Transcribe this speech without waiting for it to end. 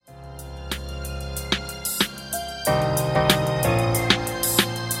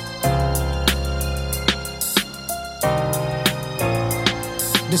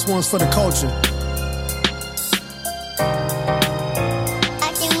This one's for the culture.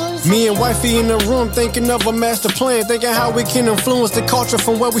 Me and wifey in the room thinking of a master plan, thinking how we can influence the culture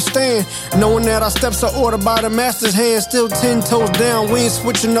from where we stand. Knowing that our steps are ordered by the master's hand, still 10 toes down, we ain't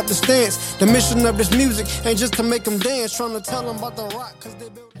switching up the stance. The mission of this music ain't just to make them dance, trying to tell them about the rock. Cause they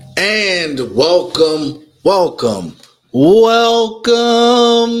build... And welcome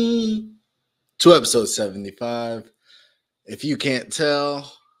to episode 75. If you can't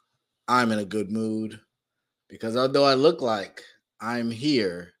tell, I'm in a good mood because although I look like I'm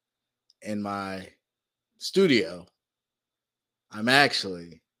here in my studio, I'm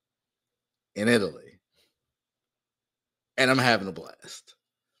actually in Italy and I'm having a blast.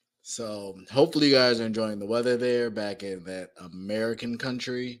 So hopefully you guys are enjoying the weather there back in that American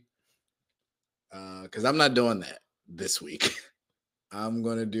country, because I'm not doing that this week. I'm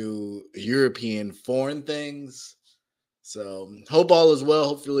going to do European foreign things. So hope all is well.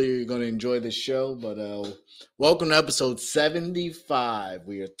 Hopefully you're going to enjoy this show. But welcome to episode 75.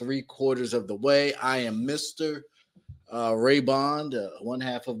 We are 3/4 of the way. I am Mr. Ray Bond, one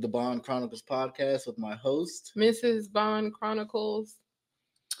half of the Bond Chronicles podcast with my host, Mrs. Bond Chronicles.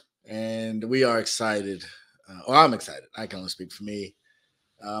 And we are excited. I'm excited. I can only speak for me.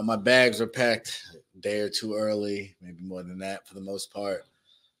 My bags are packed a day or two early, maybe more than that for the most part.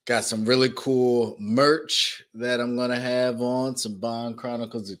 Got some really cool merch that I'm going to have on, some Bond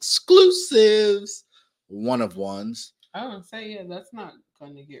Chronicles exclusives, one of ones. I don't say, yeah, that's not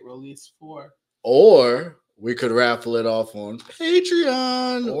going to get released for. Or we could raffle it off on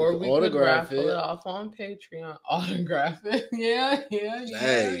Patreon. Or we could raffle it off on Patreon. Autograph it. Yeah.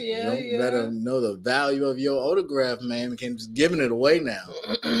 You better know the value of your autograph, man. We can't just giving it away now.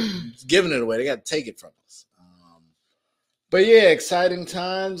 Just giving it away. They got to take it from us. But yeah, exciting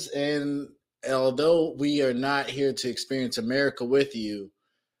times. And although we are not here to experience America with you,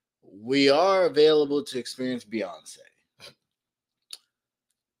 we are available to experience Beyonce.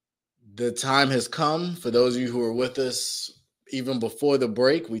 The time has come. For those of you who were with us even before the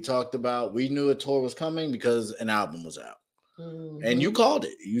break, we talked about, we knew a tour was coming because an album was out. Mm-hmm. And you called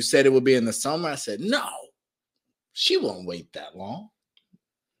it. You said it would be in the summer. I said, no, she won't wait that long.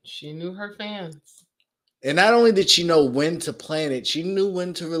 She knew her fans. And not only did she know when to plan it, she knew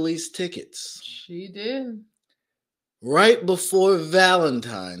when to release tickets. She did. Right before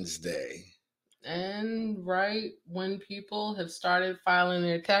Valentine's Day. And right when people have started filing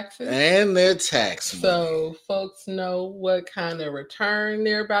their taxes. And their tax money. So folks know what kind of return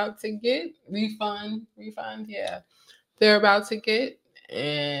they're about to get. Refund, yeah. They're about to get.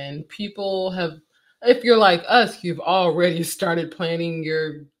 And people have, if you're like us, you've already started planning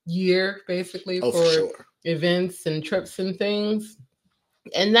your year, basically, for events and trips and things.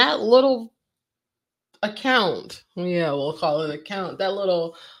 And that little account, we'll call it account, that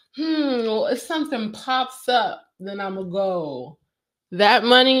little... well, if something pops up, then I'm going to go. That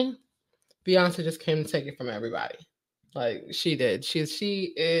money, Beyonce just came to take it from everybody. Like, she did.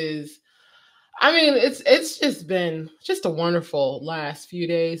 She is, I mean, it's just been just a wonderful last few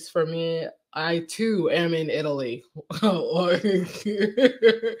days for me. I, too, am in Italy.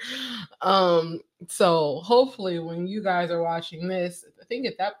 So, hopefully, when you guys are watching this, I think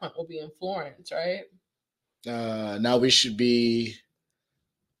at that point we'll be in Florence, right? Now we should be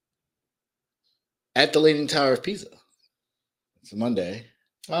at the Leaning Tower of Pisa. It's a Monday.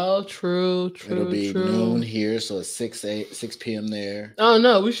 Oh, true. It'll be noon here, so it's 6 p.m. there. Oh,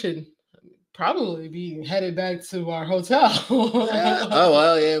 no, we should probably be headed back to our hotel. Yeah. Oh,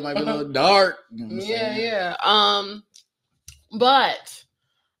 well, yeah, it might be a little dark. You know yeah. But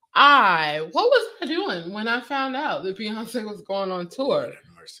what was I doing when I found out that Beyonce was going on tour?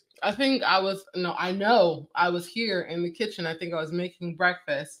 I know I was here in the kitchen. I think I was making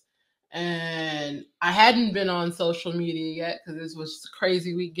breakfast. And I hadn't been on social media yet because this was a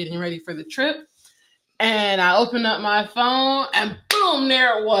crazy week getting ready for the trip. And I opened up my phone and boom,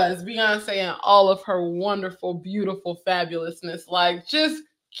 there it was. Beyonce and all of her wonderful, beautiful fabulousness. Like just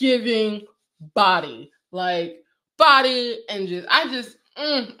giving body and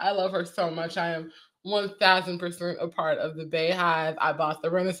I love her so much. I am 1000% a part of the Bayhive. I bought the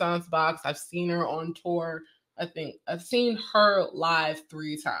Renaissance box. I've seen her on tour. I think I've seen her live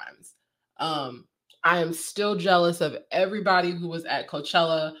 3 times. I am still jealous of everybody who was at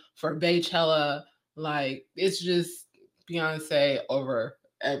Coachella for Baychella. Like, it's just Beyonce over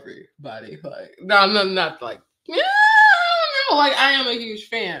everybody. Like, no, I'm not like, like I am a huge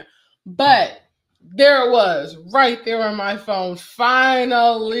fan. But there it was, right there on my phone.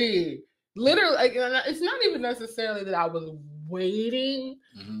 Finally, literally, like, it's not even necessarily that I was waiting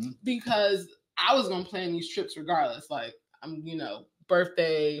because I was gonna plan these trips regardless. Like, I'm,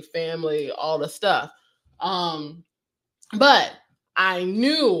 birthday, family, all the stuff. But I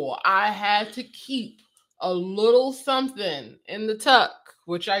knew I had to keep a little something in the tuck,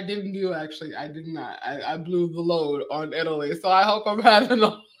 which I didn't do, actually. I did not. I blew the load on Italy. So I hope I'm having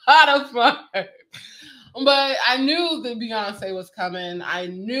a lot of fun. But I knew that Beyonce was coming. I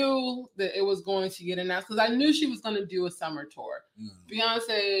knew that it was going to get announced because I knew she was going to do a summer tour.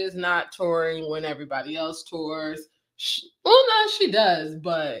 Beyonce is not touring when everybody else tours. No, she does,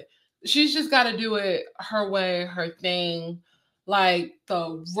 but she's just got to do it her way, her thing. Like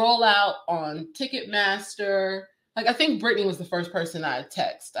the rollout on Ticketmaster. Like, I think Brittany was the first person I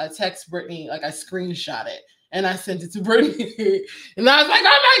text. I text Brittany, like I screenshot it and I sent it to Brittany. And I was like,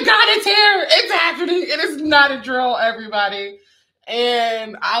 oh my God, it's here. It's happening. It is not a drill, everybody.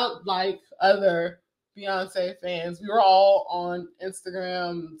 And I, like other Beyonce fans, we were all on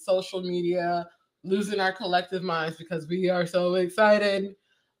Instagram, social media, losing our collective minds because we are so excited.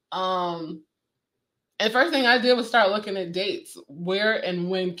 And first thing I did was start looking at dates. Where and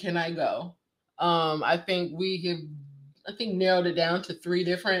when can I go? I think we have, narrowed it down to 3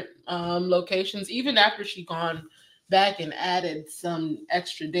 different locations. Even after she gone back and added some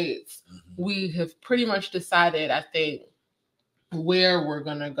extra dates, we have pretty much decided, I think, where we're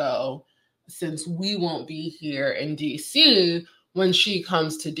going to go since we won't be here in DC when she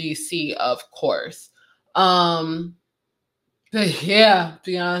comes to DC, of course. But yeah,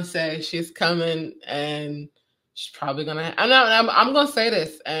 Beyonce, she's coming and she's probably gonna. I'm gonna say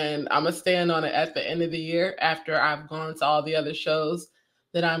this, and I'm gonna stand on it at the end of the year after I've gone to all the other shows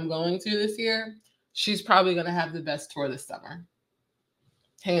that I'm going to this year. She's probably gonna have the best tour this summer,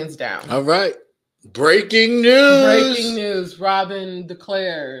 hands down. All right, breaking news. Breaking news. Robin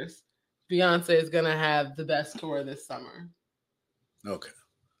declares Beyonce is gonna have the best tour this summer. Okay.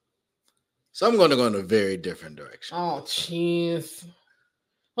 So I'm going to go in a very different direction. Oh, jeez.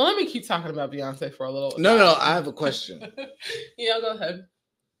 Well, let me keep talking about Beyonce for a little. No, I have a question. Yeah, go ahead.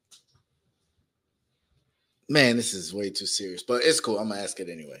 Man, this is way too serious, but it's cool. I'm going to ask it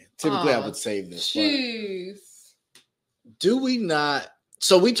anyway. Typically, I would save this. Jeez. Do we not?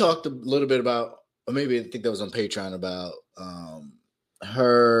 So we talked a little bit about, or maybe I think that was on Patreon, about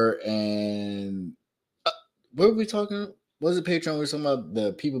her and what were we talking about? Was it Patreon? We were talking about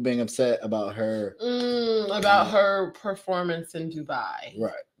the people being upset about her. About her performance in Dubai.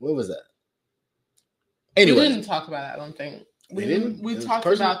 Right. What was that? Anyway. We didn't talk about that, I don't think. We didn't. We talked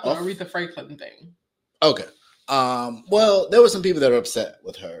about the Aretha Franklin thing. Okay. Well, there were some people that were upset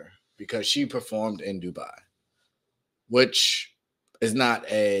with her because she performed in Dubai, which is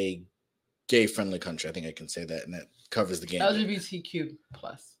not a gay-friendly country. I think I can say that, and that covers the game. LGBTQ+.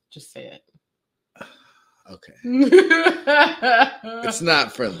 Just say it. Okay. It's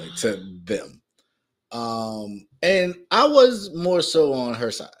not friendly to them. And I was more so on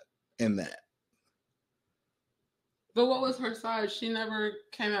her side in that. But what was her side? She never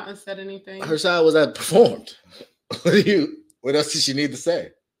came out and said anything. Her side was I performed. What else did she need to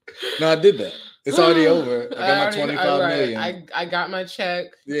say? No, I did that. It's already over. I got my 25 million. I got my check.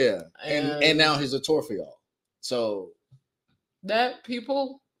 Yeah. And now here's a tour for y'all. So that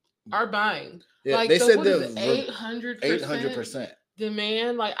people are buying. Yeah, like they said the 800%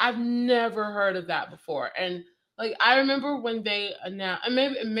 demand. Like, I've never heard of that before. And like, I remember when they announced, and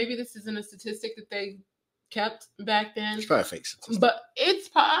maybe this isn't a statistic that they kept back then. It's probably fake statistic. But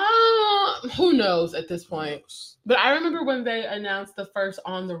it's who knows at this point. But I remember when they announced the first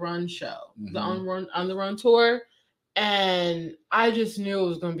On the Run show, the On the Run tour, and I just knew it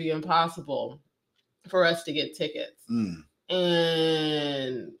was going to be impossible for us to get tickets.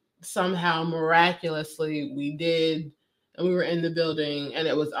 And somehow miraculously we did, and we were in the building and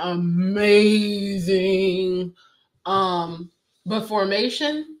it was amazing. But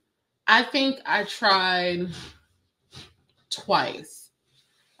Formation, I think I tried twice.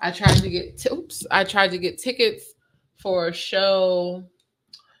 I tried to get tickets for a show.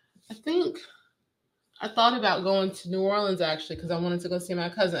 I think I thought about going to New Orleans actually because I wanted to go see my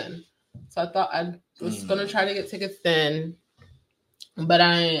cousin. So I thought I was gonna try to get tickets then. But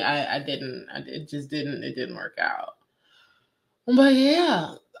I didn't. It didn't work out. But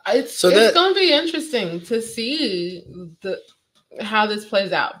yeah, it's going to be interesting to see how this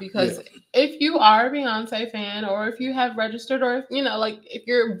plays out because if you are a Beyonce fan or if you have registered or if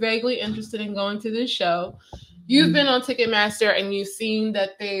you're vaguely interested in going to this show, you've been on Ticketmaster and you've seen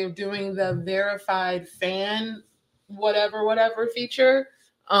that they're doing the verified fan whatever feature.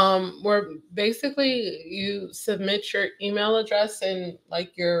 Where basically you submit your email address and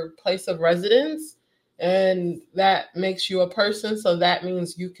like your place of residence, and that makes you a person. So that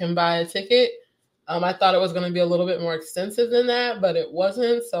means you can buy a ticket. I thought it was going to be a little bit more extensive than that, but it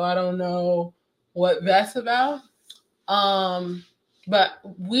wasn't. So I don't know what that's about. But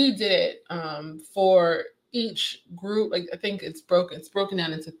we did it for each group. Like, I think it's broken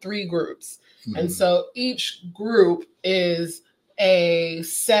down into 3 groups. Mm-hmm. And so each group is a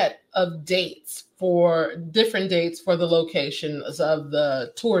set of dates for different dates for the locations of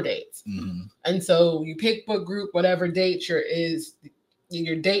the tour dates. Mm-hmm. And so you pick what group, whatever date your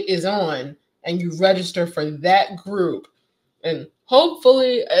date is on, and you register for that group. And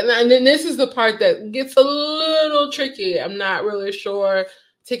hopefully, and then this is the part that gets a little tricky. I'm not really sure.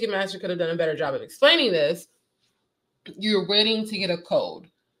 Ticketmaster could have done a better job of explaining this. You're waiting to get a code.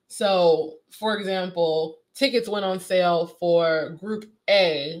 So, for example, tickets went on sale for Group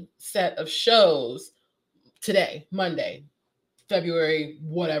A set of shows today, Monday, February,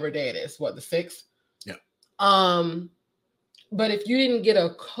 whatever day it is. What, the 6th? Yeah. But if you didn't get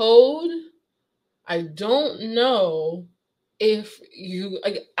a code, I don't know if you,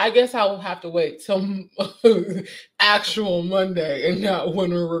 I guess I will have to wait till actual Monday and not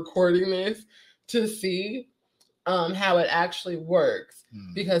when we're recording this to see how it actually works.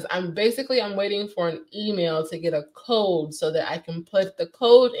 Because I'm waiting for an email to get a code so that I can put the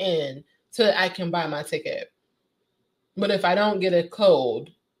code in so that I can buy my ticket. But if I don't get a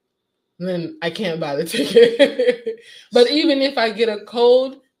code, then I can't buy the ticket. But even if I get a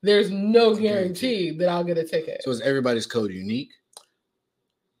code, there's no guarantee that I'll get a ticket. So is everybody's code unique?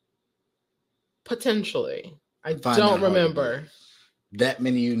 Potentially. I don't remember. That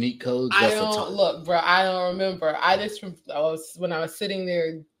many unique codes? I don't remember. When I was sitting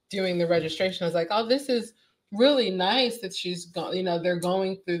there doing the registration, I was like, oh, this is really nice that she's going, they're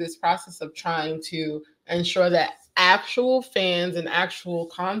going through this process of trying to ensure that actual fans and actual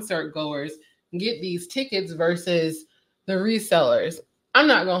concert goers get these tickets versus the resellers. I'm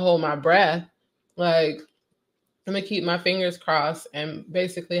not going to hold my breath. Like, I'm going to keep my fingers crossed and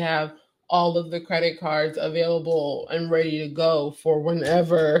basically have all of the credit cards available and ready to go for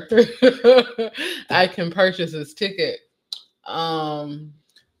whenever I can purchase this ticket.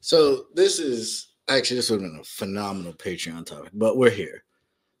 So this would have been a phenomenal Patreon topic, but we're here.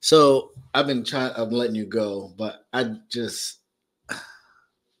 So I'm letting you go, but I'm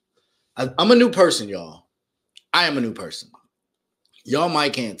a new person, y'all. I am a new person. Y'all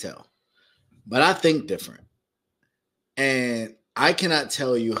might can't tell, but I think different. And I cannot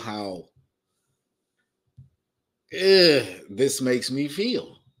tell you how this makes me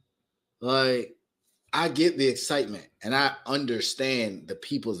feel. Like, I get the excitement and I understand the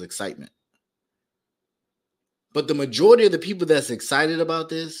people's excitement. But the majority of the people that's excited about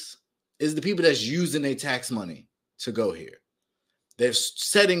this is the people that's using their tax money to go here. They're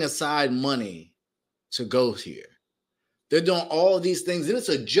setting aside money to go here. They're doing all of these things. And it's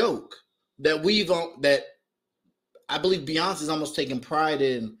a joke that that I believe Beyonce is almost taking pride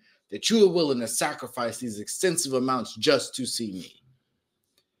in, that you are willing to sacrifice these extensive amounts just to see me.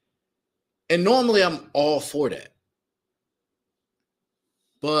 And normally I'm all for that.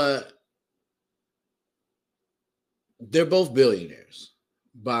 But they're both billionaires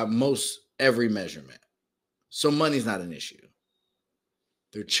by most every measurement. So money's not an issue.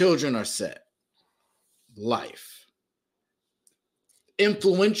 Their children are set. Life.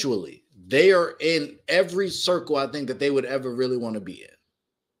 Influentially, they are in every circle I think that they would ever really want to be in.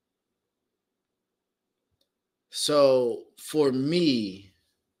 So for me,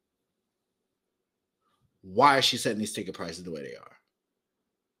 why is she setting these ticket prices the way they are?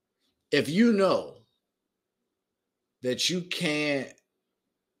 If you know that you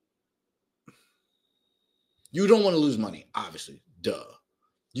don't want to lose money, obviously, duh.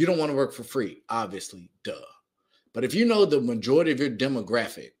 You don't want to work for free, obviously, duh. But if you know the majority of your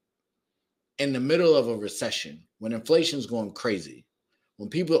demographic in the middle of a recession, when inflation's going crazy, when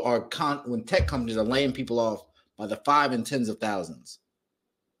when tech companies are laying people off by the 5 and 10s of thousands,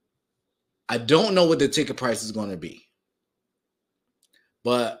 I don't know what the ticket price is going to be.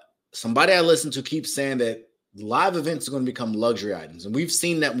 But somebody I listen to keeps saying that live events are going to become luxury items. And we've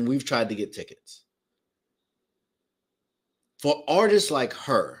seen that when we've tried to get tickets. For artists like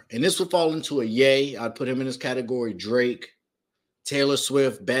her, and this would fall into a Ye, I'd put him in this category, Drake, Taylor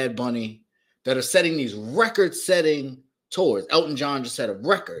Swift, Bad Bunny, that are setting these record-setting tours. Elton John just set a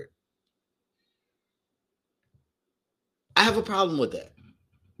record. I have a problem with that.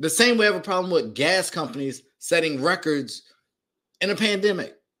 The same way I have a problem with gas companies setting records in a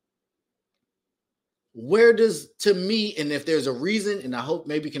pandemic. To me, and if there's a reason, and I hope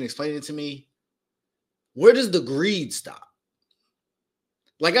maybe you can explain it to me, where does the greed stop?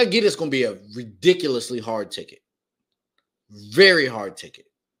 Like, I get it's going to be a ridiculously hard ticket. Very hard ticket.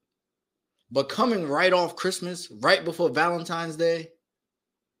 But coming right off Christmas, right before Valentine's Day,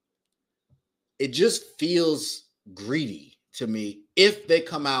 it just feels greedy to me if they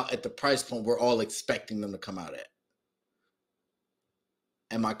come out at the price point we're all expecting them to come out at.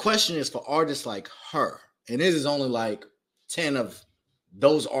 And my question is for artists like her, and this is only like 10 of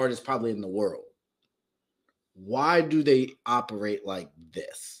those artists probably in the world. Why do they operate like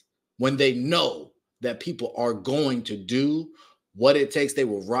this when they know that people are going to do what it takes? They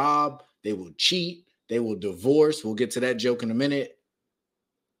will rob, they will cheat, they will divorce. We'll get to that joke in a minute.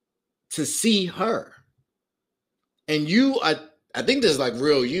 To see her. And you, I think this is like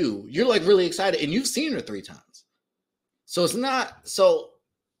real you. You're like really excited and you've seen her 3 times. So it's not, so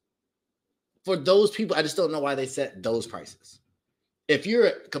for those people, I just don't know why they set those prices. If you're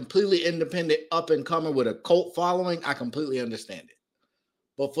a completely independent up and comer with a cult following, I completely understand it.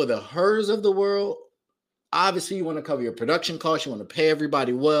 But for the hers of the world, obviously you want to cover your production costs, you want to pay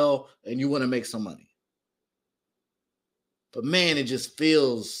everybody well, and you want to make some money. But man, it just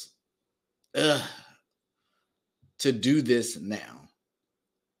feels to do this now.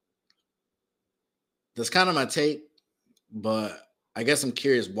 That's kind of my take, but I guess I'm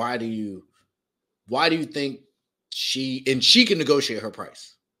curious, why do you think she can negotiate her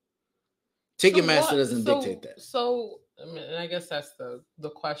price? Ticketmaster doesn't dictate that. So, I mean, I guess that's the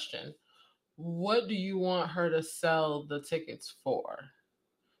question. What do you want her to sell the tickets for?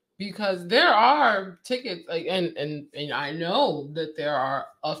 Because there are tickets, like, and I know that there are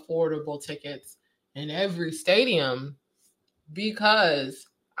affordable tickets in every stadium, because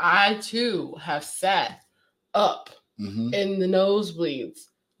I too have sat up in the nosebleeds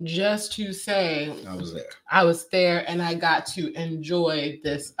just to say I was there and I got to enjoy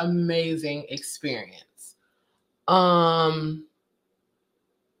this amazing experience.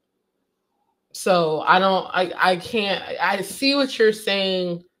 So I see what you're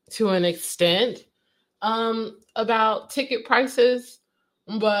saying to an extent about ticket prices,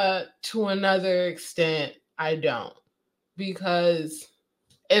 but to another extent, I don't. Because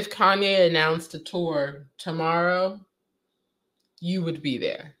if Kanye announced a tour tomorrow, you would be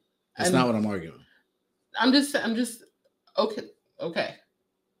there. That's not what I'm arguing. I'm just okay.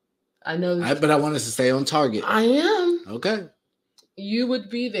 I know this, but I want us to stay on target. I am. Okay. You would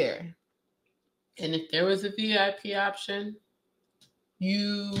be there. And if there was a VIP option,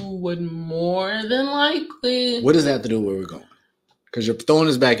 you would more than likely. What does that have to do with where we're going? Because you're throwing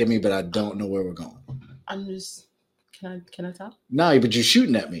this back at me, but I don't know where we're going. I'm just. Can I talk? No, but you're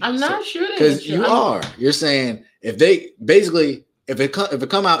shooting at me. I'm not shooting because you are. You're saying if it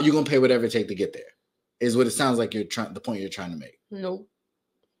come out, you're gonna pay whatever it takes to get there. Is what it sounds like the point you're trying to make. Nope.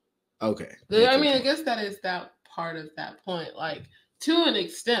 Okay. I guess that is that part of that point. Like, to an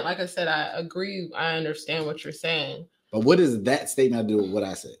extent, like I said, I agree. I understand what you're saying. But what does that statement have to do with what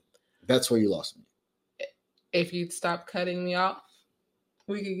I said? That's where you lost me. If you'd stop cutting me off,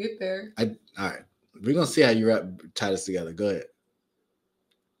 we could get there. All right. We're going to see how you tie this together. Go ahead.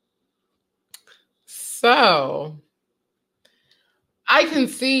 So, I can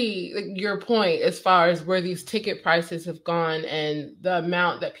see your point as far as where these ticket prices have gone and the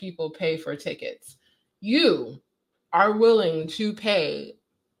amount that people pay for tickets. You are willing to pay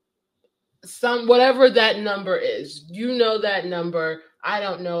whatever that number is. You know that number. I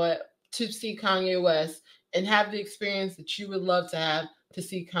don't know it, to see Kanye West and have the experience that you would love to have to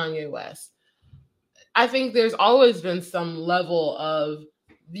see Kanye West. I think there's always been some level of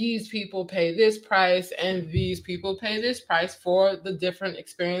these people pay this price and these people pay this price for the different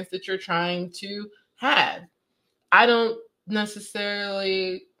experience that you're trying to have. I don't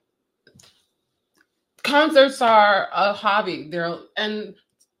necessarily. Concerts are a hobby. And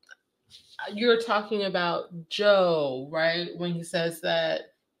you're talking about Joe, right? When he says that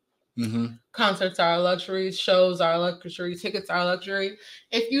concerts are a luxury, shows are a luxury, tickets are a luxury.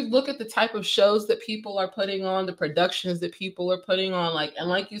 If you look at the type of shows that people are putting on, the productions that people are putting on,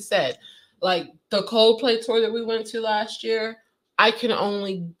 like you said, like the Coldplay tour that we went to last year, I can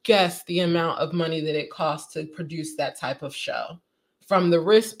only guess the amount of money that it costs to produce that type of show. From the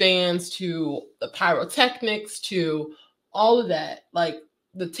wristbands to the pyrotechnics to all of that, like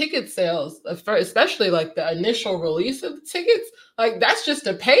the ticket sales, especially like the initial release of the tickets, like that's just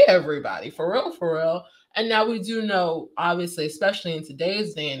to pay everybody for real. And now we do know, obviously, especially in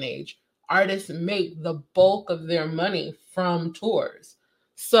today's day and age, artists make the bulk of their money from tours.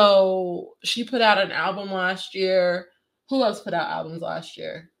 So she put out an album last year. Who else put out albums last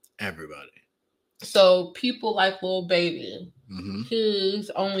year? Everybody. So people like Lil Baby, he's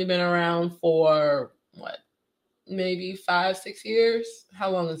only been around for what? Maybe 5-6 years. How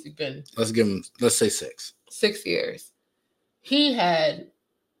long has he been? Let's say 6. 6 years. He had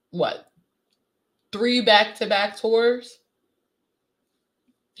what? 3 back-to-back tours.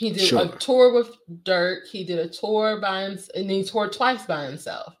 He did a tour with Dirk. He did a tour by himself, and he toured twice by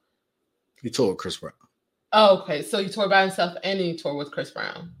himself. He toured with Chris Brown. Oh, okay. So he toured by himself and he toured with Chris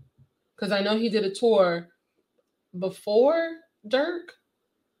Brown. Because I know he did a tour before Dirk.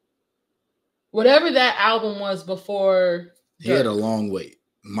 Whatever that album was before Dirk. He had a long wait.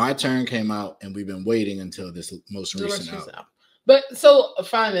 My Turn came out, and we've been waiting until this most recent album. But so,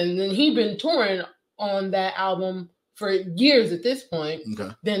 fine. And then he'd been touring on that album for years at this point.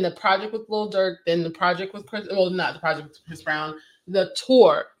 Okay. Then the project with Lil Durk, then the project with Chris, well, not the project with Chris Brown, the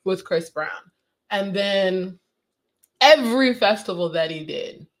tour with Chris Brown. And then every festival that he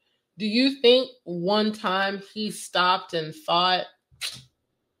did. Do you think one time he stopped and thought,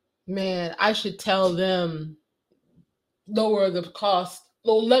 man, I should tell them lower the cost.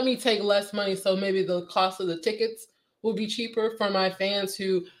 Well, let me take less money so maybe the cost of the tickets will be cheaper for my fans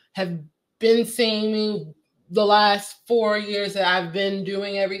who have been seeing me the last 4 years that I've been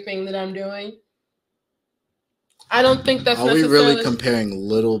doing everything that I'm doing. I don't think that's necessarily... Are we really comparing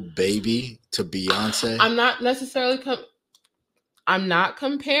Lil Baby to Beyonce? I'm not necessarily... I'm not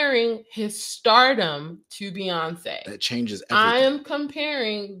comparing his stardom to Beyonce. That changes everything. I am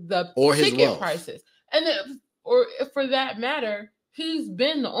comparing the ticket prices. And or for that matter, he's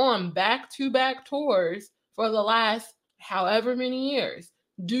been on back-to-back tours for the last however many years.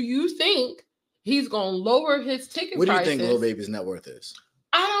 Do you think he's going to lower his ticket prices? What do you think Lil Baby's net worth is?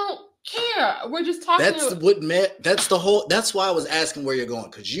 I don't care. We're just talking. That's why I was asking where you're going,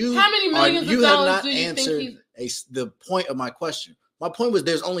 because how many millions of dollars do you think the point of my question. My point was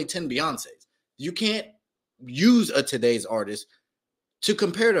there's only 10 Beyoncés. You can't use a today's artist to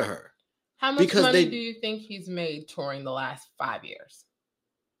compare to her. How much money do you think he's made touring the last 5 years?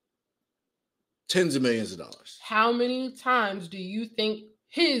 Tens of millions of dollars. How many times do you think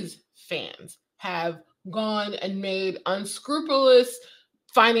his fans have gone and made unscrupulous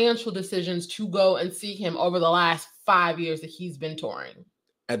financial decisions to go and see him over the last 5 years that he's been touring?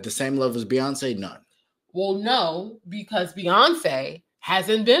 At the same level as Beyonce? None. Well, no, because Beyonce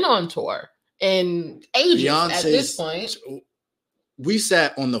hasn't been on tour in ages at this point. We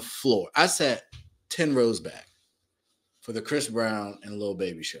sat on the floor. I sat 10 rows back for the Chris Brown and Lil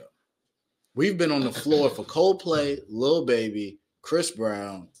Baby show. We've been on the floor for Coldplay, Lil Baby, Chris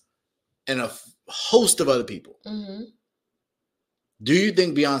Brown, and a host of other people. Mm-hmm. Do you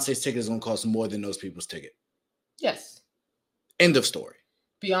think Beyonce's ticket is going to cost more than those people's ticket? Yes. End of story.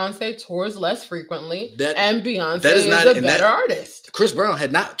 Beyonce tours less frequently, and Beyonce is a better artist. Chris Brown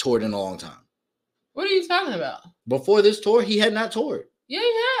had not toured in a long time. What are you talking about? Before this tour, he had not toured. Yeah,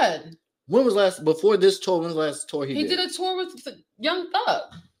 he had. Before this tour, when was the last tour he did? He did a tour with Young Thug.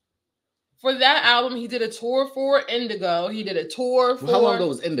 For that album, he did a tour for Indigo. He did a tour for... How long ago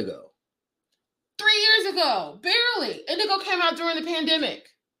was Indigo? 3 years ago. Barely. Indigo came out during the pandemic.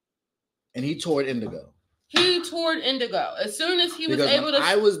 And he toured Indigo. He toured Indigo. As soon as he was able to...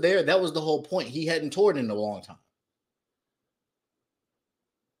 I was there. That was the whole point. He hadn't toured in a long time.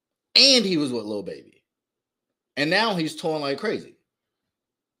 And he was with Lil Baby. And now he's touring like crazy.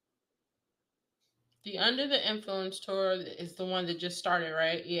 The Under the Influence tour is the one that just started,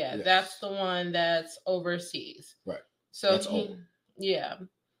 right? Yeah, yes. That's the one that's overseas. Right. So yeah.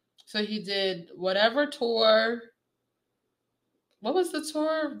 So he did whatever tour. What was the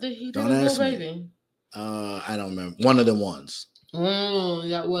tour that he did with Lil Baby? I don't remember. One of them ones.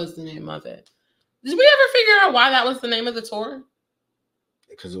 That was the name of it. Did we ever figure out why that was the name of the tour?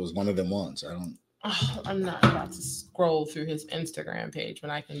 Because it was one of them ones. I'm not about to scroll through his Instagram page when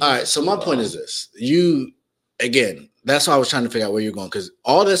I can. All right. So my point is this. Again, that's why I was trying to figure out where you're going. Because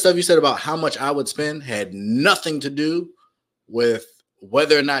all that stuff you said about how much I would spend had nothing to do with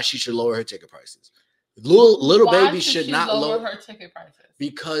whether or not she should lower her ticket prices. Little Baby should not lower her ticket prices.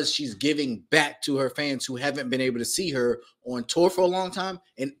 Because she's giving back to her fans who haven't been able to see her on tour for a long time.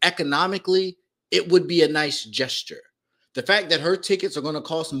 And economically, it would be a nice gesture. The fact that her tickets are going to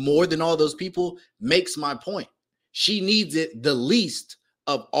cost more than all those people makes my point. She needs it the least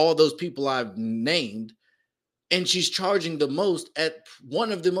of all those people I've named. And she's charging the most at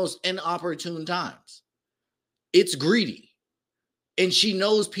one of the most inopportune times. It's greedy. And she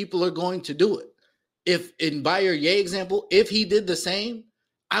knows people are going to do it. By your Ye example, if he did the same,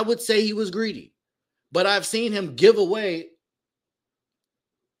 I would say he was greedy. But I've seen him give away,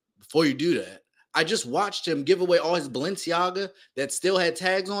 before you do that, I just watched him give away all his Balenciaga that still had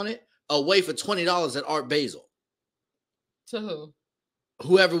tags on it away for $20 at Art Basel. To who?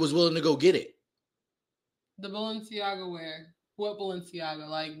 Whoever was willing to go get it. The Balenciaga where? What Balenciaga?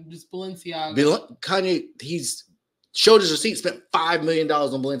 Like just Balenciaga? Kanye, he's showed his receipt, spent $5 million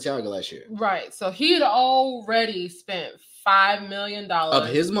on Balenciaga last year. Right. So he had already spent $5 million of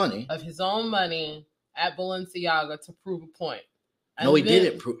his money, of his own money at Balenciaga to prove a point. And no, he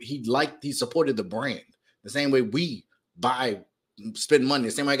didn't. He supported the brand the same way we spend money.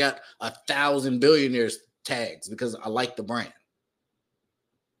 The same way I got 1,000 billionaires tags because I like the brand.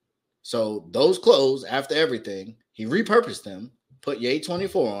 So those clothes, after everything, he repurposed them, put Ye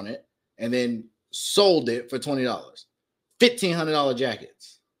 24 on it, and then sold it for $20. $1,500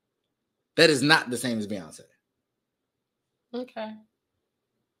 jackets. That is not the same as Beyonce. Okay.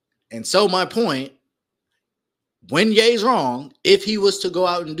 And so my point, when Ye's wrong, if he was to go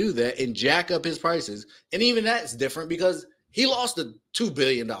out and do that and jack up his prices, and even that's different because he lost the $2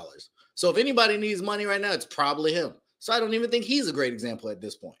 billion. So if anybody needs money right now, it's probably him. So I don't even think he's a great example at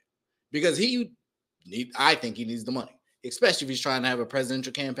this point because I think he needs the money, especially if he's trying to have a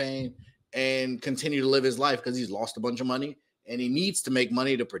presidential campaign and continue to live his life because he's lost a bunch of money and he needs to make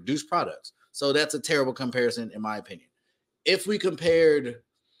money to produce products. So that's a terrible comparison, in my opinion. If we compared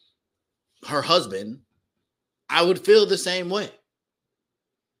her husband, I would feel the same way.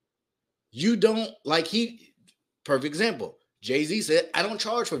 You don't perfect example. Jay-Z said, I don't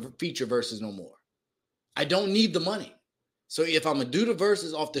charge for feature verses no more. I don't need the money. So if I'm going to do the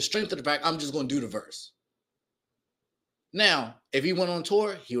verses off the strength of the fact, I'm just going to do the verse. Now, if he went on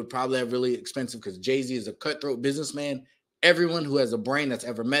tour, he would probably have really expensive because Jay-Z is a cutthroat businessman. Everyone who has a brain that's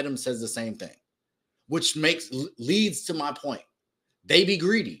ever met him says the same thing, which leads to my point. They be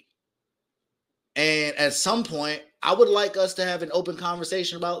greedy. And at some point, I would like us to have an open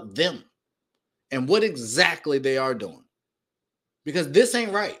conversation about them and what exactly they are doing. Because this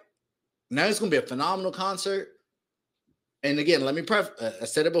ain't right. Now it's going to be a phenomenal concert. And again, let me I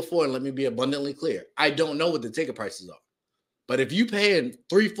said it before and let me be abundantly clear. I don't know what the ticket prices are. But if you paying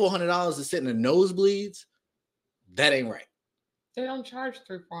 $300-$400 to sit in the nosebleeds, that ain't right. They don't charge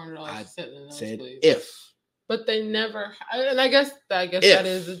 $300-$400 to sit in the nosebleeds. Said if. But they never, and I guess that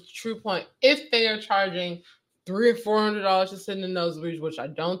is a true point. If they are charging $300 or $400 to sit in the nosebleeds, which I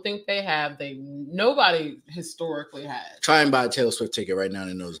don't think they have, nobody historically has. Try and buy a Taylor Swift ticket right now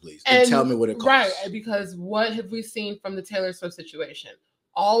in the nosebleeds and tell me what it costs. Right, because what have we seen from the Taylor Swift situation?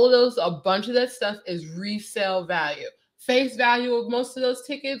 All of those, a bunch of that stuff is resale value. Face value of most of those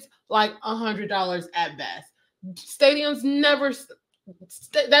tickets, like $100 at best. Stadiums never,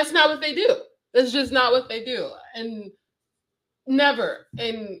 that's not what they do. That's just not what they do. And never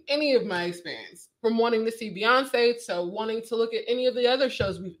in any of my experience, from wanting to see Beyonce to wanting to look at any of the other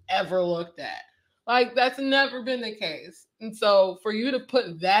shows we've ever looked at, like that's never been the case. And so for you to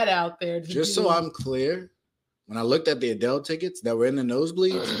put that out there, just so I'm clear, when I looked at the Adele tickets that were in the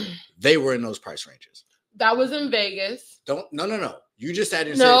nosebleeds, they were in those price ranges. That was in Vegas. No. You just sat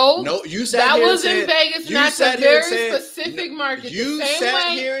here and said no. You sat that here was and in Vegas, and that's a very specific market. You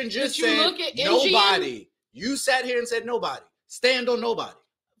sat here and just said nobody. You sat here and said nobody. Stand on nobody.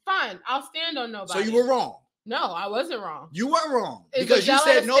 Fine, I'll stand on nobody. So you were wrong. No, I wasn't wrong. You were wrong because you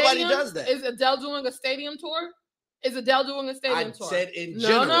said nobody does that. Is Adele doing a stadium tour? Is Adele doing a stadium tour? I said in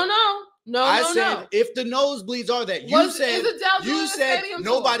general. No. I said if the nosebleeds are that. You said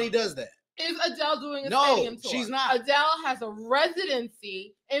nobody does that. Is Adele doing a stadium tour? She's not. Adele has a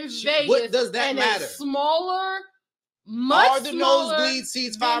residency in Vegas. What does that matter? Smaller, much are the nosebleed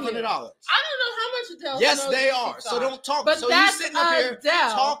seats $500? I don't know how much Adele. Yes, they are. So don't talk. But so you sitting up here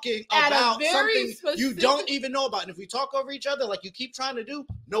talking about something you don't even know about. And if we talk over each other like you keep trying to do,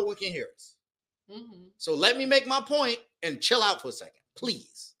 no one can hear us. Mm-hmm. So let me make my point and chill out for a second,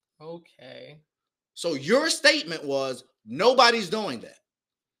 please. Okay. So your statement was nobody's doing that.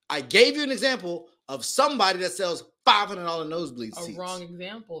 I gave you an example of somebody that sells $500 nosebleed seats. A wrong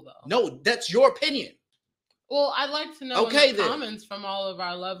example, though. No, that's your opinion. Well, I'd like to know in the comments from all of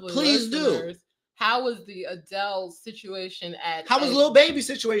our lovely listeners. How was the Adele situation How was Lil Baby's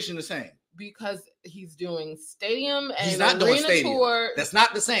situation the same? Because he's doing stadium and he's not doing stadium. Tour. That's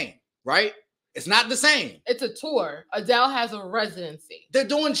not the same, right? It's not the same. It's a tour. Adele has a residency. They're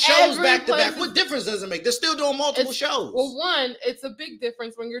doing shows back to back. What difference does it make? They're still doing multiple shows. Well, one, it's a big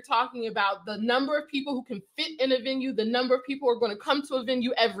difference when you're talking about the number of people who can fit in a venue, the number of people who are going to come to a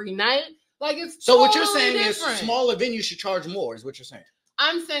venue every night. Like it's so. Totally what you're saying different. Is smaller venues should charge more. Is what you're saying?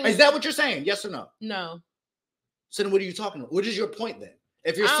 I'm saying. Is that what you're saying? Yes or no? No. So then, what are you talking about? What is your point then?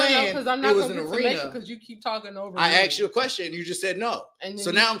 If you're saying because I'm not it was an arena, because you keep talking over. I asked you a question and you just said no.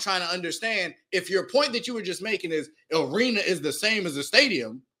 So now I'm trying to understand if your point that you were just making is arena is the same as a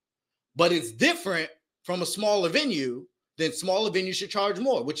stadium, but it's different from a smaller venue. Then smaller venues should charge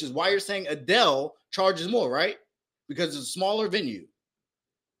more, which is why you're saying Adele charges more, right? Because it's a smaller venue.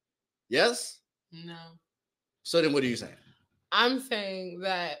 Yes? No. So then what are you saying? I'm saying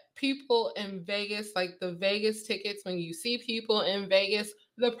that people in Vegas, like the Vegas tickets, when you see people in Vegas,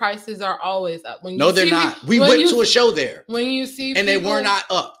 the prices are always up. No, they're not. We went to a show there. When you see and people, they were not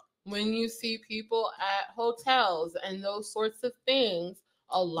up. When you see people at hotels and those sorts of things,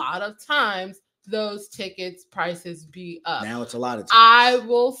 a lot of times those tickets prices be up. Now it's a lot of times. I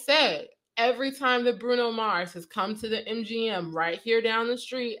will say, every time that Bruno Mars has come to the MGM right here down the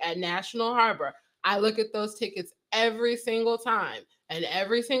street at National Harbor, I look at those tickets every single time. And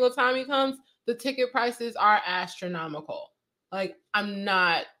every single time he comes, the ticket prices are astronomical. Like,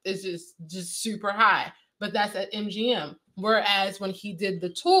 it's just super high. But that's at MGM. Whereas when he did the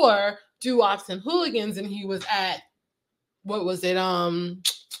tour, Doo-Wops and Hooligans, and he was at, what was it?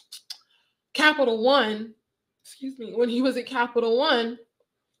 Capital One. Excuse me. When he was at Capital One,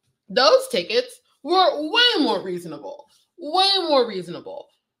 those tickets were way more reasonable. Way more reasonable.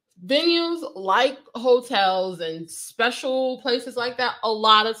 Venues like hotels and special places like that, a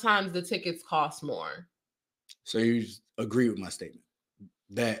lot of times the tickets cost more. So you agree with my statement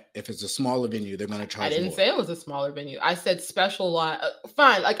that if it's a smaller venue, they're going to charge more? I didn't say it was a smaller venue. I said specialized,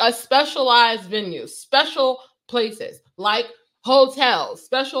 fine, like a specialized venue, special places like hotels,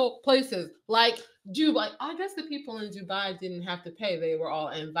 special places like Dubai. I guess the people in Dubai didn't have to pay. They were all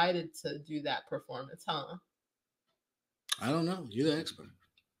invited to do that performance, huh? I don't know. You're the expert.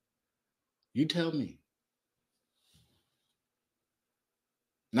 You tell me.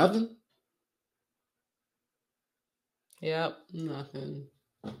 Nothing? Yep, nothing.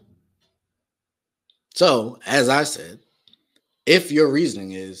 So, as I said, if your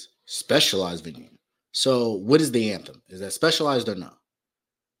reasoning is specialized venue, so what is the anthem? Is that specialized or no?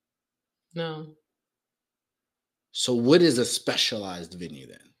 No. So what is a specialized venue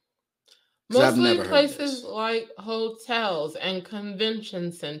then? Mostly places like hotels and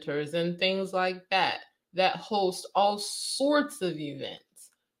convention centers and things like that host all sorts of events,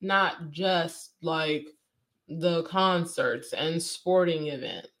 not just like the concerts and sporting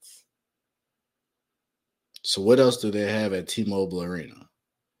events. So what else do they have at T-Mobile Arena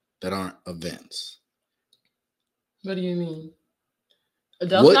that aren't events? What do you mean?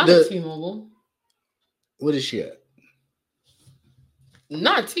 Adele's not at T-Mobile. What is she at?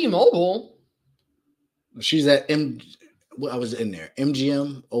 Not T-Mobile. She's at I was in there.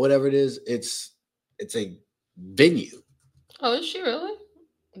 MGM or whatever it is. It's a venue. Oh, is she really?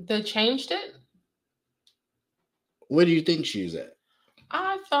 They changed it? Where do you think she's at?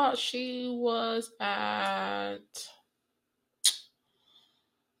 I thought she was at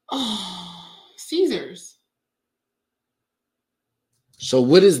Caesars. So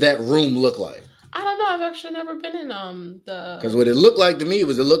what does that room look like? I don't know. I've actually never been in because what it looked like to me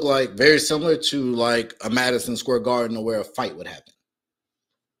was it looked like very similar to like a Madison Square Garden or where a fight would happen.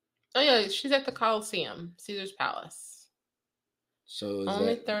 Oh yeah, she's at the Coliseum, Caesar's Palace. So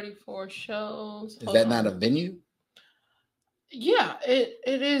only 34 shows. Is that not a venue? Yeah, it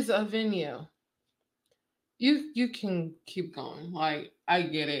is a venue. You can keep going. Like, I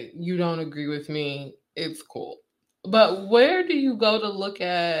get it. You don't agree with me. It's cool. But where do you go to look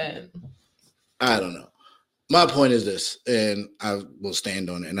at? I don't know. My point is this, and I will stand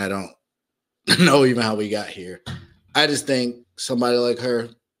on it, and I don't know even how we got here. I just think somebody like her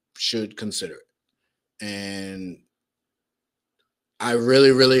should consider it. And I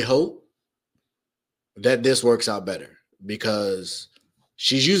really, really hope that this works out better because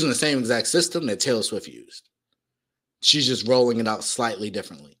she's using the same exact system that Taylor Swift used. She's just rolling it out slightly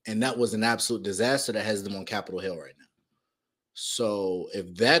differently. And that was an absolute disaster that has them on Capitol Hill right now. So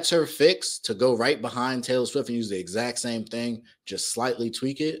if that's her fix, to go right behind Taylor Swift and use the exact same thing, just slightly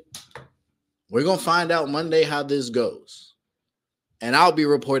tweak it, we're going to find out Monday how this goes. And I'll be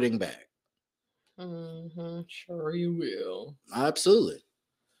reporting back. Mm-hmm. Sure you will. Absolutely.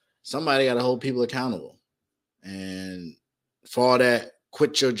 Somebody got to hold people accountable. And for all that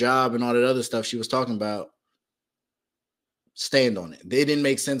quit your job and all that other stuff she was talking about, stand on it. They didn't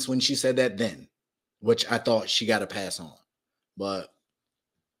make sense when she said that then, which I thought she got to pass on. But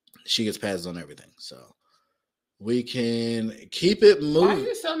she gets passed on everything. So we can keep it moving. Why are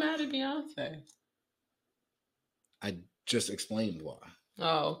you so mad at Beyonce? I just explained why.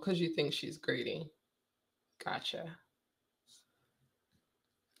 Oh, because you think she's greedy. Gotcha.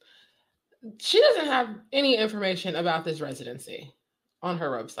 She doesn't have any information about this residency on her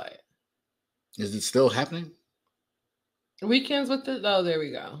website. Is it still happening? Weekends with the... Oh, there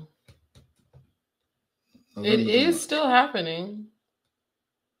we go. It is still happening.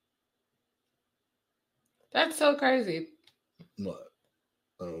 That's so crazy. What?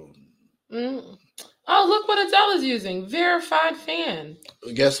 Oh, look what Adele is using. Verified fan.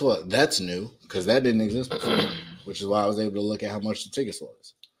 Guess what? That's new because that didn't exist before, which is why I was able to look at how much the tickets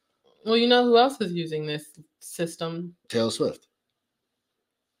was. Well, you know who else is using this system? Taylor Swift.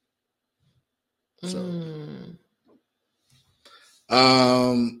 So,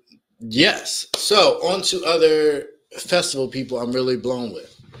 yes. So on to other festival people I'm really blown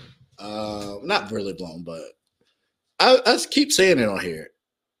with. Not really blown, but I keep saying it on here.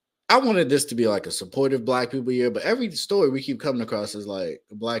 I wanted this to be like a supportive Black people year, but every story we keep coming across is like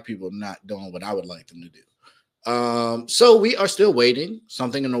Black people not doing what I would like them to do. So we are still waiting.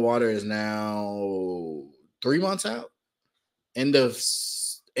 Something in the Water is now 3 months out, end of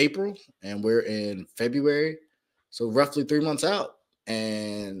April, and we're in February, so roughly 3 months out.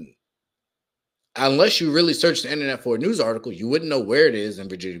 And unless you really search the internet for a news article, you wouldn't know where it is in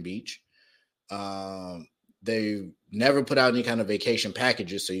Virginia Beach. They never put out any kind of vacation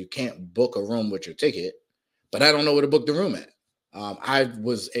packages, so you can't book a room with your ticket. But I don't know where to book the room at. I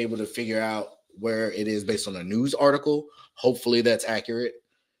was able to figure out where it is based on a news article. Hopefully that's accurate.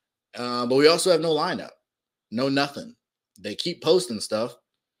 But we also have no lineup, no nothing. They keep posting stuff,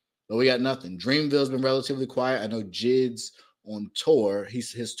 but we got nothing. Dreamville's been relatively quiet. I know Jid's on tour.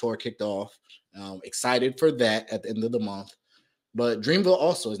 His tour kicked off. Excited for that at the end of the month. But Dreamville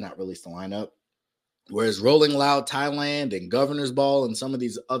also has not released a lineup, whereas Rolling Loud Thailand and Governor's Ball and some of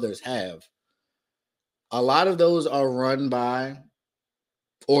these others have. A lot of those are run by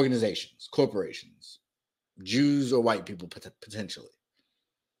organizations, corporations, Jews or white people potentially.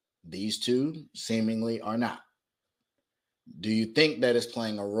 These two seemingly are not. Do you think that is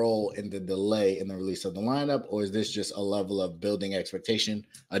playing a role in the delay in the release of the lineup, or is this just a level of building expectation?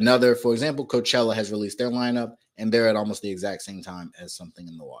 Another, for example, Coachella has released their lineup, and they're at almost the exact same time as Something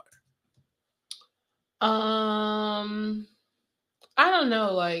in the Water. I don't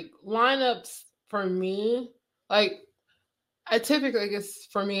know. Like lineups for me, like I typically, I guess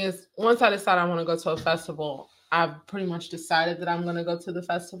for me is once I decide I want to go to a festival, I've pretty much decided that I'm going to go to the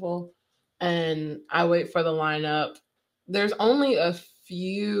festival, and I wait for the lineup. There's only a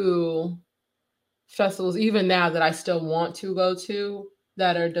few festivals, even now, that I still want to go to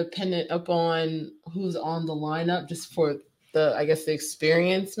that are dependent upon who's on the lineup, just for the, I guess, the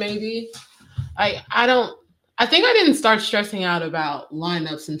experience. Maybe I think I didn't start stressing out about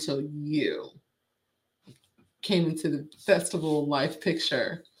lineups until you came into the festival life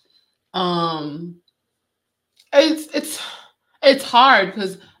picture. It's hard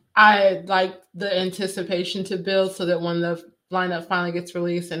because I like the anticipation to build so that when the lineup finally gets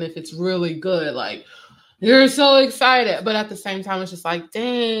released, and if it's really good, like you're so excited. But at the same time, it's just like,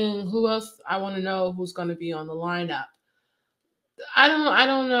 dang, who else? I want to know who's going to be on the lineup. I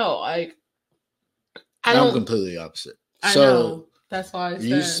don't know. Like, I'm completely opposite. I know. That's why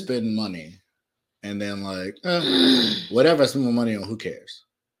you spend money, and then like whatever I spend my money on, who cares?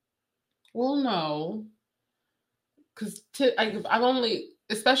 Well, no, because I've only,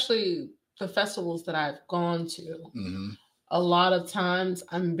 especially the festivals that I've gone to, a lot of times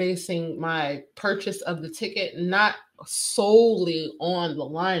I'm basing my purchase of the ticket not solely on the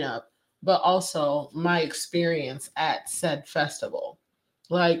lineup, but also my experience at said festival.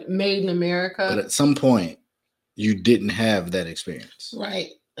 Like Made in America. But at some point, you didn't have that experience.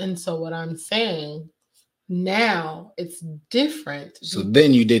 Right. And so what I'm saying, now it's different. So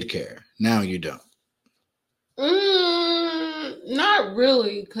then you did care. Now you don't. Not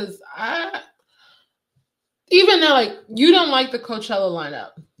really, because even though, like, you don't like the Coachella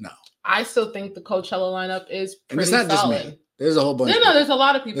lineup. No. I still think the Coachella lineup is pretty solid. And it's not just me. There's a whole bunch of people. There's a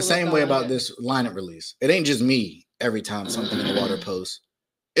lot of people. The same way about this lineup release. It ain't just me every time Something in the Water posts.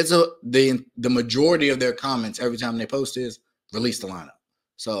 It's the majority of their comments every time they post is release the lineup.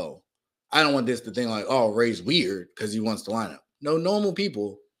 So I don't want this to think like, oh, Ray's weird because he wants the lineup. No, normal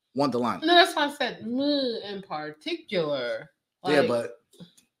people want the lineup. No, that's why I said me in particular. Like, yeah, but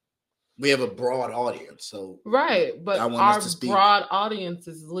we have a broad audience, so right. But our broad audience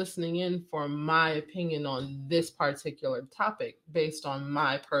is listening in for my opinion on this particular topic based on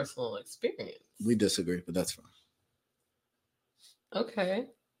my personal experience. We disagree, but that's fine. Okay.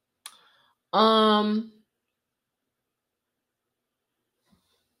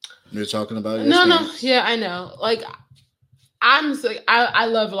 You're talking about no, yeah, I know. Like, I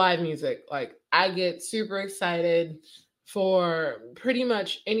love live music. Like, I get super excited for pretty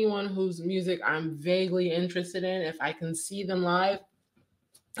much anyone whose music I'm vaguely interested in. If I can see them live,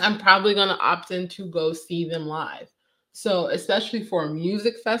 I'm probably going to opt in to go see them live. So, especially for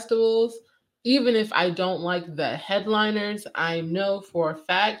music festivals, even if I don't like the headliners, I know for a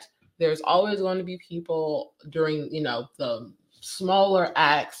fact there's always going to be people during, the smaller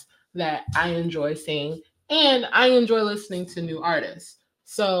acts that I enjoy seeing, and I enjoy listening to new artists.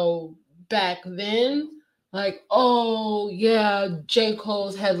 So back then, like, oh yeah, J.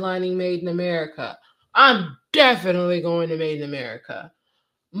 Cole's headlining Made in America. I'm definitely going to Made in America.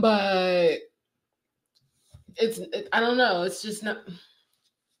 But I don't know. It's just not,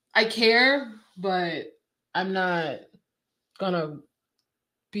 I care, but I'm not gonna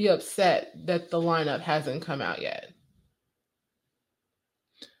be upset that the lineup hasn't come out yet.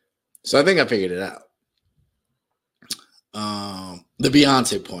 So I think I figured it out. The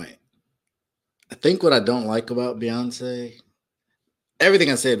Beyonce point. I think what I don't like about Beyonce,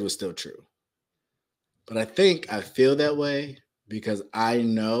 everything I said was still true. But I think I feel that way because I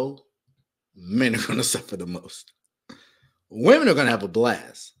know men are going to suffer the most. Women are going to have a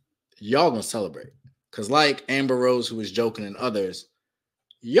blast. Y'all going to celebrate. Because like Amber Rose, who was joking, and others,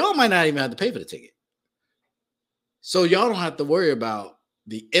 y'all might not even have to pay for the ticket. So y'all don't have to worry about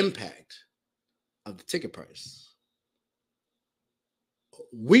the impact of the ticket price.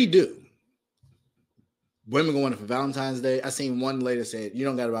 We do. Women going for Valentine's Day. I seen one lady said, you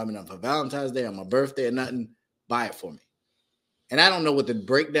don't got to buy me nothing for Valentine's Day or my birthday or nothing. Buy it for me. And I don't know what the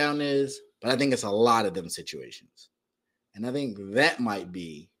breakdown is, but I think it's a lot of them situations. And I think that might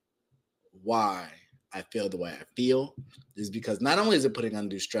be why I feel the way I feel, is because not only is it putting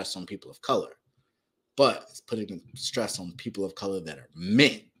undue stress on people of color, but it's putting stress on people of color that are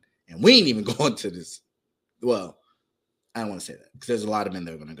men. And we ain't even going to this. Well, I don't want to say that because there's a lot of men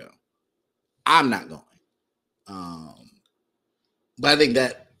that are going to go. I'm not going. But I think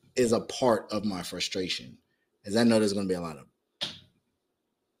that is a part of my frustration, is I know there's going to be a lot of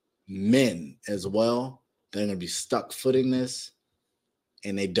men as well that are going to be stuck footing this,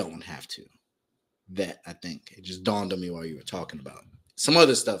 and they don't have to. That, I think, it just dawned on me while you were talking about some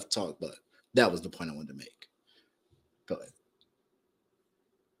other stuff but that was the point I wanted to make. Go ahead.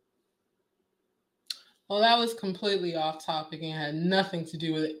 Well, that was completely off topic and had nothing to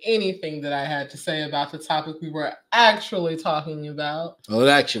do with anything that I had to say about the topic we were actually talking about. Well, it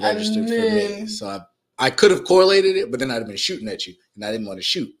actually registered for me. So I could have correlated it, but then I'd have been shooting at you, and I didn't want to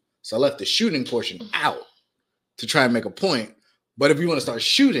shoot. So I left the shooting portion out to try and make a point. But if you want to start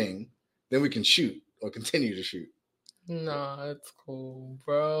shooting, then we can shoot or continue to shoot. No, it's cool,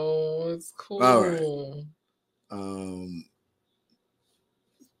 bro. It's cool. All right.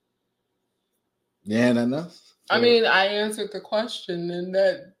 Yeah, nothing else? I mean, I answered the question, and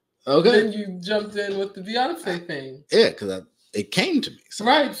that then you jumped in with the Beyonce thing. Yeah, because it came to me. So.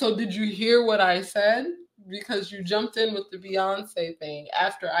 Right. So did you hear what I said? Because you jumped in with the Beyonce thing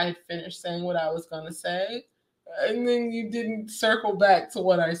after I had finished saying what I was going to say. And then you didn't circle back to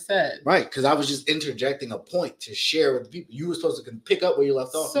what I said. Right, because I was just interjecting a point to share with people. You were supposed to pick up where you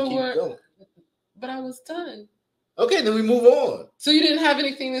left off and keep going. But I was done. Okay, then we move on. So you didn't have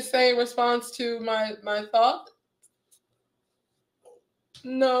anything to say in response to my thought?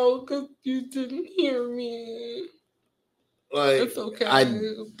 No, because you didn't hear me. Like, it's okay.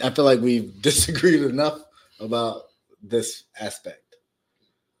 I feel like we've disagreed enough about this aspect.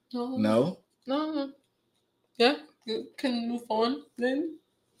 No? Yeah, you can move on then.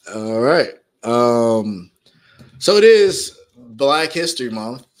 All right. So it is Black History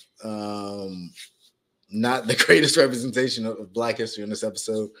Month. Not the greatest representation of Black history in this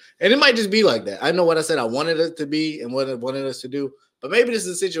episode. And it might just be like that. I know what I said I wanted it to be and what I wanted us to do, but maybe this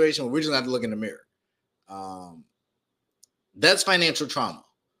is a situation where we're just going to have to look in the mirror. That's financial trauma.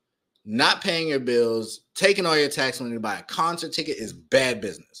 Not paying your bills, taking all your tax money to buy a concert ticket is bad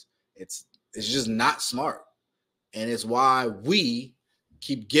business. It's just not smart. And it's why we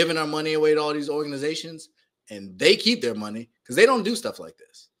keep giving our money away to all these organizations, and they keep their money because they don't do stuff like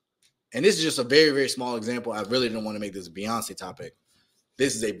this. And this is just a very, very small example. I really didn't want to make this a Beyonce topic.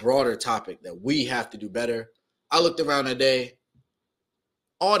 This is a broader topic that we have to do better. I looked around today.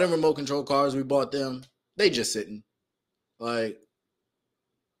 All them remote control cars, we bought them. They just sitting. And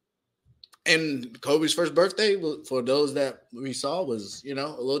Kobe's first birthday, for those that we saw, was, a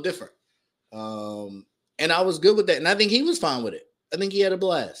little different. And I was good with that. And I think he was fine with it. I think he had a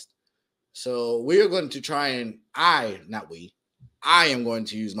blast. So we are going to try and I am going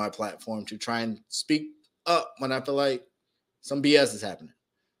to use my platform to try and speak up when I feel like some BS is happening.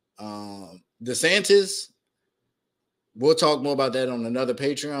 DeSantis, we'll talk more about that on another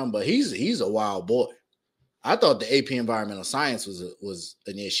Patreon, but he's a wild boy. I thought the AP Environmental Science was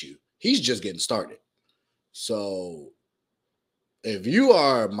an issue. He's just getting started. So if you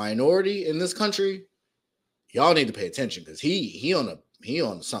are a minority in this country, y'all need to pay attention because he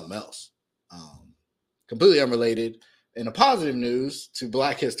on something else. Completely unrelated. In a positive news to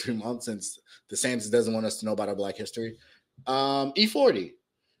Black History Month, since DeSantis doesn't want us to know about our Black history, E40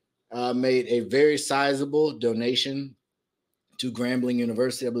 made a very sizable donation to Grambling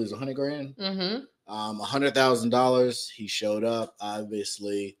University. I believe it was $100,000. Mm-hmm. $100,000. He showed up.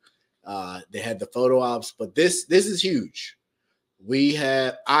 Obviously, they had the photo ops, but this is huge.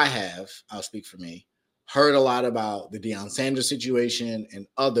 I'll speak for me, heard a lot about the Deion Sanders situation and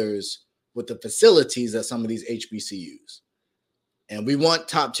others with the facilities at some of these HBCUs. And we want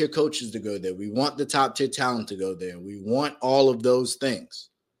top tier coaches to go there. We want the top tier talent to go there. We want all of those things.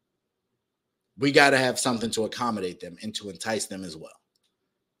 We got to have something to accommodate them and to entice them as well.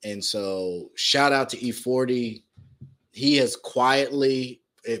 And so shout out to E40. He has quietly,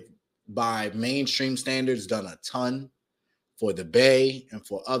 by mainstream standards, done a ton for the Bay and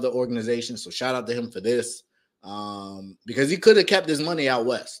for other organizations. So shout out to him for this, because he could have kept his money out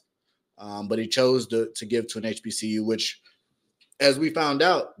west, but he chose to give to an HBCU, which, as we found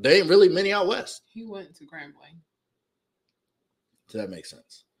out, there ain't really many out west. He went to Grambling. So that makes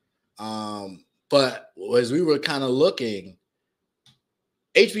sense. But as we were kind of looking,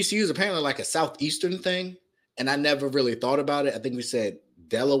 HBCU is apparently like a southeastern thing, and I never really thought about it. I think we said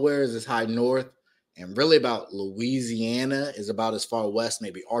Delaware is as high north, and really about Louisiana is about as far west.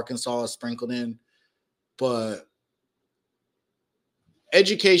 Maybe Arkansas is sprinkled in. But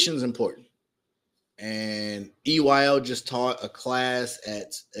education is important. And EYL just taught a class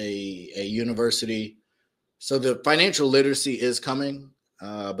at a university. So the financial literacy is coming,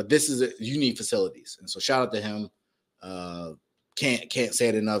 but you need facilities. And so shout out to him. Can't say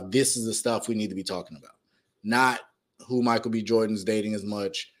it enough. This is the stuff we need to be talking about. Not who Michael B. Jordan's dating as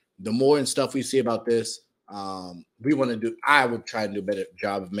much. The more and stuff we see about this, I would try to do a better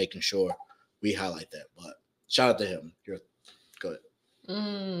job of making sure we highlight that. But shout out to him. Go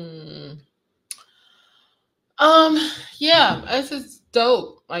ahead. Yeah, this is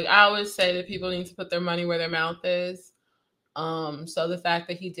dope. Like, I always say that people need to put their money where their mouth is. So the fact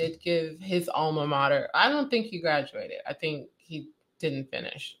that he did give his alma mater, I don't think he graduated. I think he didn't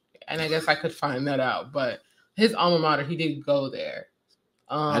finish. And I guess I could find that out, but his alma mater, he did go there.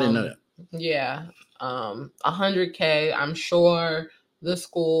 I didn't know that. Yeah. $100K. I'm sure the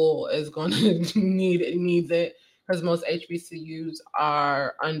school is going to needs it, because most HBCUs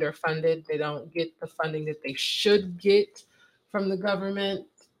are underfunded. They don't get the funding that they should get from the government.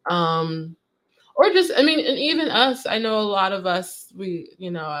 Or just, and even us, I know a lot of us,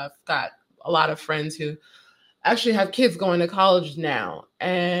 I've got a lot of friends who actually have kids going to college now.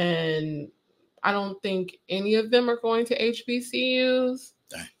 And I don't think any of them are going to HBCUs.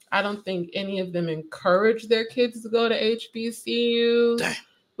 Dang. I don't think any of them encourage their kids to go to HBCUs. Dang.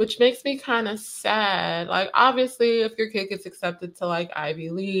 Which makes me kind of sad. Like, obviously, if your kid gets accepted to like Ivy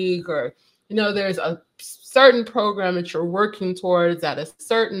League, or, there's a certain program that you're working towards at a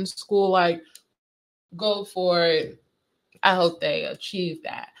certain school, like, go for it. I hope they achieve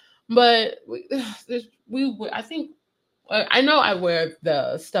that. But I know I wear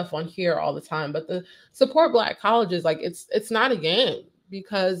the stuff on here all the time, but the support Black colleges, like, it's not a game,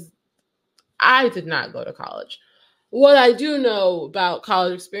 because I did not go to college. What I do know about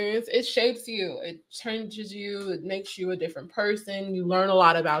college experience, it shapes you, it changes you, it makes you a different person. You learn a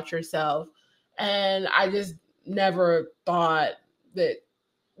lot about yourself. And I just never thought that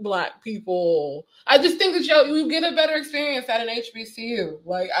Black people, I just think that you get a better experience at an HBCU.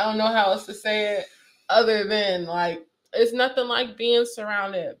 Like, I don't know how else to say it other than, like, it's nothing like being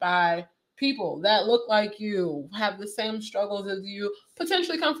surrounded by people that look like you, have the same struggles as you,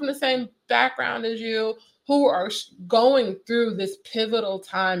 potentially come from the same background as you, who are going through this pivotal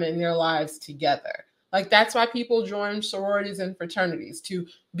time in their lives together. Like, that's why people join sororities and fraternities, to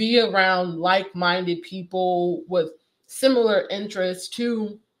be around like-minded people with similar interests,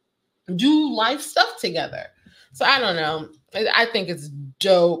 to do life stuff together. So I don't know. I think it's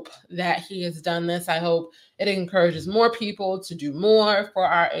dope that he has done this. I hope it encourages more people to do more for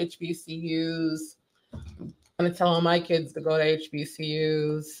our HBCUs. I'm going to tell all my kids to go to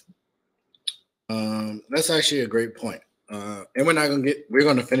HBCUs. That's actually a great point. And we're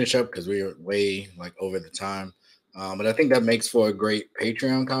going to finish up because we are way over the time. But I think that makes for a great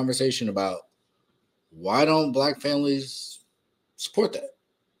Patreon conversation about why don't Black families support that?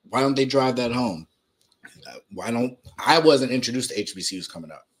 Why don't they drive that home? I wasn't introduced to HBCUs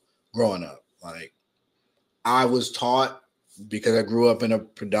growing up. Like, I was taught, because I grew up in a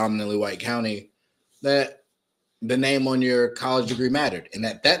predominantly white county, that the name on your college degree mattered. And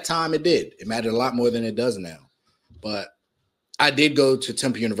at that time it did. It mattered a lot more than it does now. But I did go to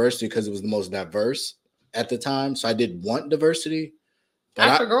Temple University because it was the most diverse at the time. So I did want diversity. But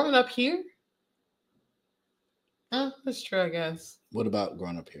after growing up here? Oh, that's true, I guess. What about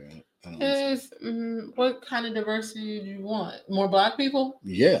growing up here? What kind of diversity do you want? More Black people?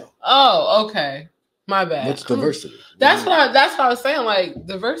 Yeah. Oh, okay. My bad. What's diversity? That's what I was saying. Like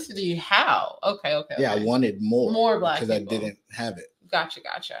diversity, how? Okay. Yeah, I wanted more black because people. I didn't have it. Gotcha.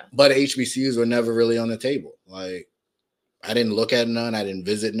 But HBCUs were never really on the table. Like I didn't look at none. I didn't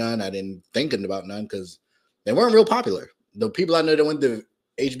visit none. I didn't think about none because they weren't real popular. The people I know that went to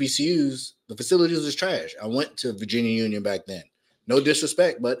HBCUs, the facilities was trash. I went to Virginia Union back then. No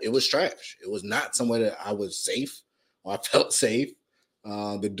disrespect, but it was trash. It was not somewhere that I was safe or I felt safe.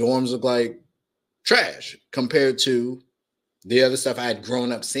 The dorms looked like trash compared to the other stuff I had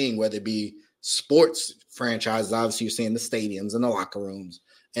grown up seeing, whether it be sports franchises. Obviously, you're seeing the stadiums and the locker rooms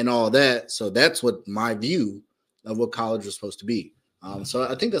and all that. So that's what my view of what college was supposed to be. So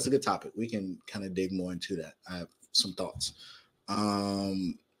I think that's a good topic. We can kind of dig more into that. I have some thoughts.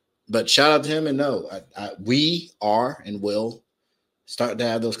 But shout out to him. And no, we are and will start to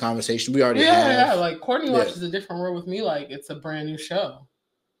have those conversations. We already have. Yeah. Like Courtney watches A Different World with me like it's a brand new show.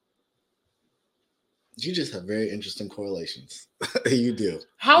 You just have very interesting correlations. You do.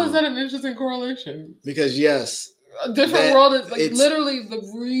 How is that an interesting correlation? Because yes, A Different World is like literally the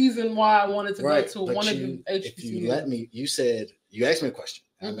reason why I wanted to go to one of the HBCUs. If you let me, you asked me a question.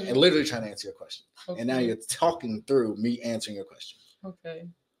 I'm literally trying to answer your question. Okay. And now you're talking through me answering your question. Okay.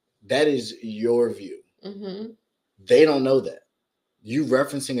 That is your view. Mm-hmm. They don't know that. You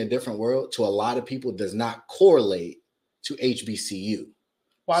referencing A Different World to a lot of people does not correlate to HBCU.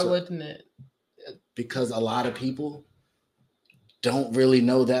 Why wouldn't it? Because a lot of people don't really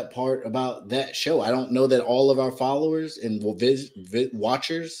know that part about that show. I don't know that all of our followers and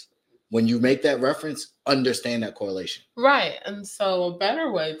watchers, when you make that reference, understand that correlation. Right. And so a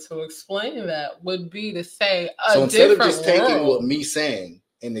better way to explain that would be to say so instead of just taking what me saying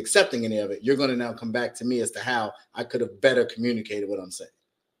and accepting any of it, you're going to now come back to me as to how I could have better communicated what I'm saying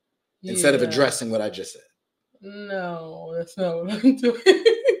instead of addressing what I just said. No, that's not what I'm doing.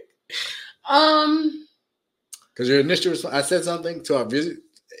 Because your initial response, I said something to our visit,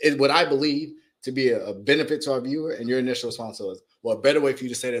 is what I believe to be a benefit to our viewer, and your initial response was, well, a better way for you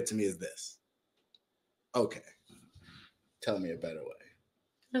to say that to me is this. Okay. Tell me a better way.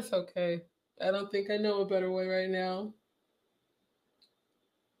 That's okay. I don't think I know a better way right now.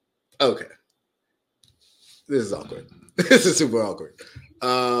 Okay. This is awkward. This is super awkward.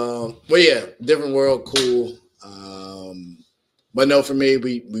 Well, yeah, Different World, cool. But no, for me,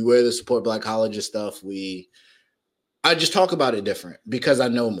 we wear the Support Black Colleges stuff. I just talk about it different because I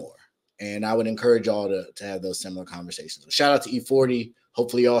know more. And I would encourage y'all to have those similar conversations. So shout out to E40.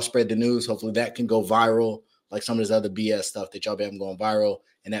 Hopefully y'all spread the news. Hopefully that can go viral like some of this other BS stuff that y'all been going viral.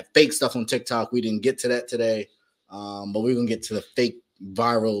 And that fake stuff on TikTok, we didn't get to that today. But we're going to get to the fake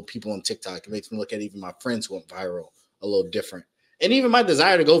viral people on TikTok. It makes me look at even my friends who went viral a little different. And even my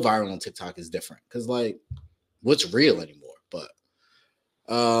desire to go viral on TikTok is different. Because, like, what's real anymore? But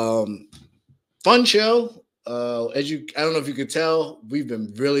fun show. I don't know if you could tell, we've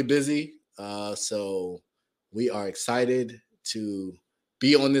been really busy. So we are excited to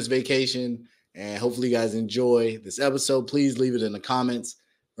be on this vacation, and hopefully you guys enjoy this episode. Please leave it in the comments.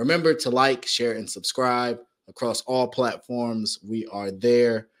 Remember to like, share, and subscribe across all platforms. We are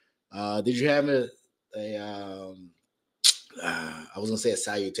there. Did you have I was gonna say a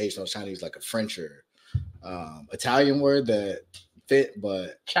salutation. I was trying to use like a French or Italian word that fit,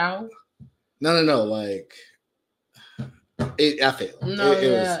 but ciao. No. Like I failed. No,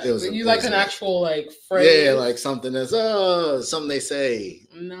 it was you like an actual like phrase. Yeah, like something that's something they say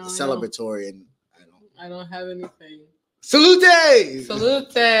celebratory, and I don't have anything. Salute!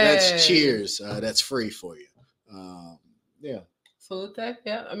 Salute! That's cheers. That's free for you. Yeah. Salute!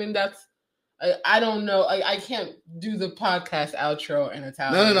 Yeah. I mean, that's. I don't know. I can't do the podcast outro in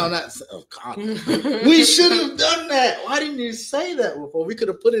Italian. No, not. Oh God, we should have done that. Why didn't you say that before? We could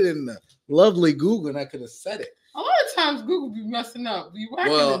have put it in the lovely Google, and I could have said it. A lot of times Google be messing up.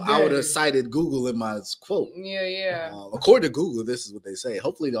 Well, I would have cited Google in my quote. Yeah. According to Google, this is what they say.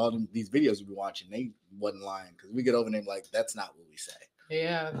 Hopefully, all these videos we've been watching, they wasn't lying, because we get over them like that's not what we say.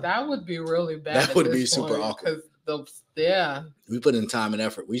 Yeah, that would be really bad. That would be super awkward. We put in time and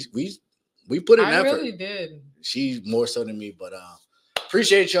effort. We put in effort. I really did. She more so than me, but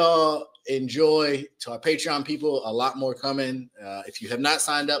appreciate y'all. Enjoy. To our Patreon people, a lot more coming. If you have not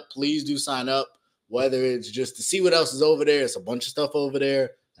signed up, please do sign up. Whether it's just to see what else is over there, it's a bunch of stuff over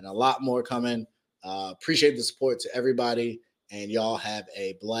there and a lot more coming. Appreciate the support to everybody, and y'all have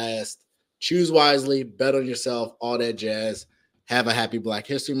a blast. Choose wisely, bet on yourself, all that jazz. Have a happy Black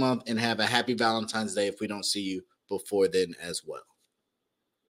History Month, and have a happy Valentine's Day if we don't see you before then as well.